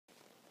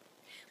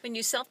When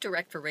you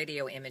self-direct for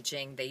radio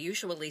imaging, they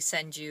usually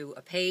send you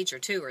a page or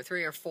two or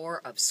three or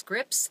four of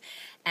scripts,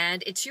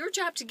 and it's your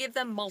job to give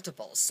them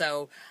multiples.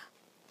 So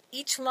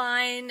each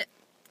line,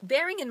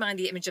 bearing in mind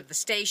the image of the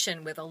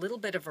station with a little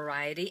bit of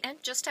variety,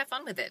 and just have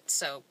fun with it.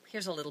 So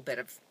here's a little bit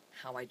of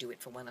how I do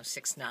it for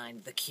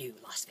 106.9 The Q,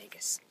 Las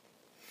Vegas.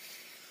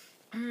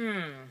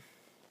 No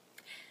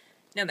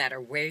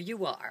matter where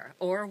you are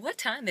or what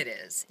time it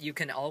is, you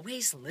can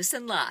always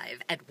listen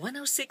live at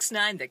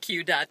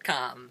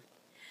 1069theq.com.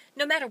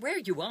 No matter where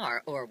you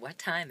are or what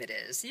time it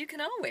is, you can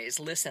always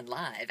listen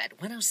live at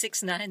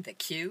 1069 The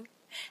Q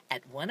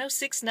at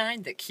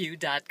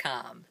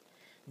 1069theq.com.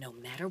 No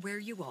matter where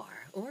you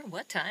are or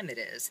what time it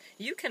is,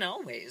 you can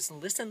always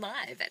listen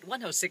live at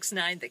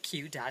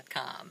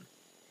 1069theq.com.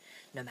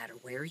 No matter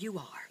where you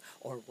are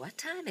or what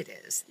time it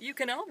is, you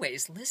can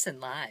always listen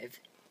live.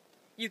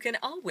 You can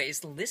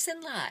always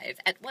listen live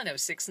at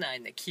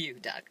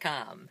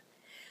 1069theq.com.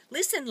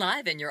 Listen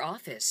live in your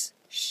office.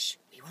 Shh,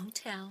 we won't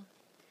tell.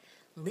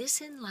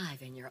 Listen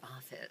live in your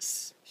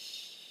office.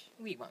 Shh,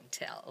 we won't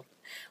tell.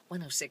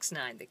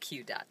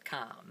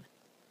 1069theq.com.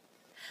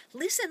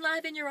 Listen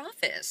live in your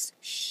office.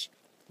 Shh,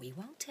 we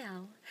won't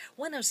tell.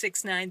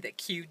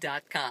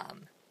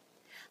 1069theq.com.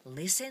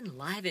 Listen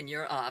live in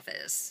your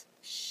office.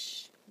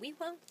 Shh, we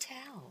won't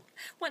tell.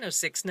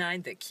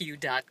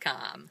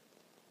 1069theq.com.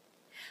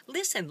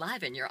 Listen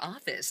live in your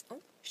office. Oh,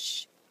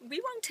 shh,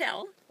 we won't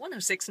tell.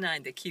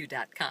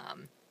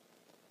 1069theq.com.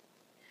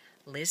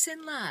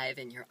 Listen live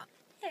in your...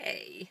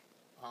 Hey.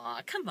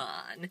 Aw, come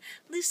on.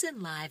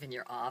 Listen live in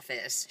your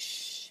office.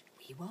 Shh,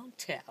 we won't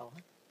tell.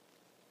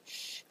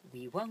 Shh,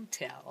 we won't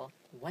tell.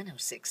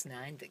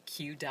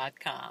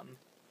 1069theq.com.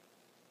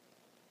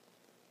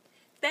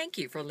 Thank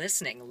you for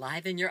listening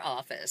live in your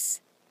office.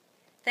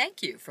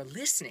 Thank you for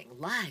listening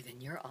live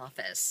in your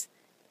office.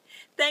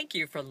 Thank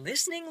you for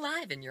listening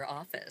live in your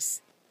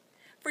office.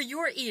 For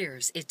your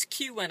ears, it's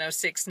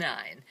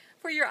Q1069.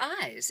 For your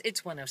eyes,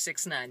 it's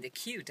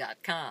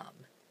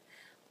 1069theq.com.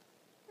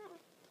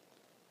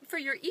 For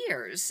your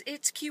ears,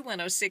 it's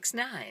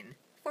Q1069.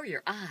 For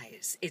your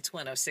eyes, it's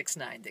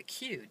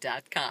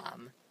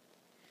 1069theq.com.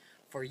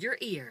 For your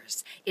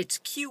ears, it's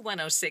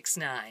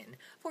Q1069.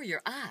 For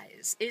your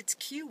eyes, it's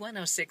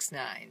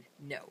Q1069.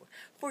 No,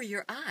 for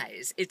your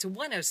eyes, it's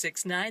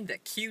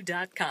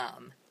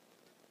 1069theq.com.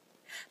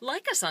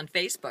 Like us on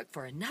Facebook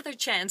for another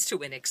chance to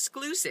win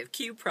exclusive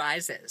Q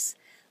prizes.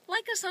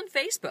 Like us on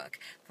Facebook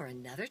for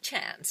another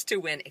chance to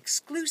win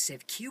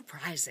exclusive Q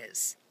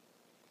prizes.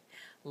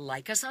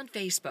 Like us on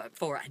Facebook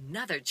for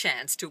another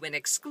chance to win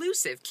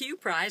exclusive Q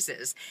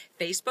prizes.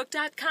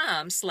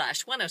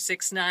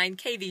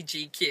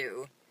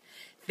 Facebook.com/1069KVGQ.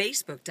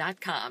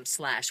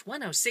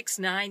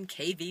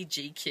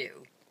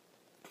 Facebook.com/1069KVGQ.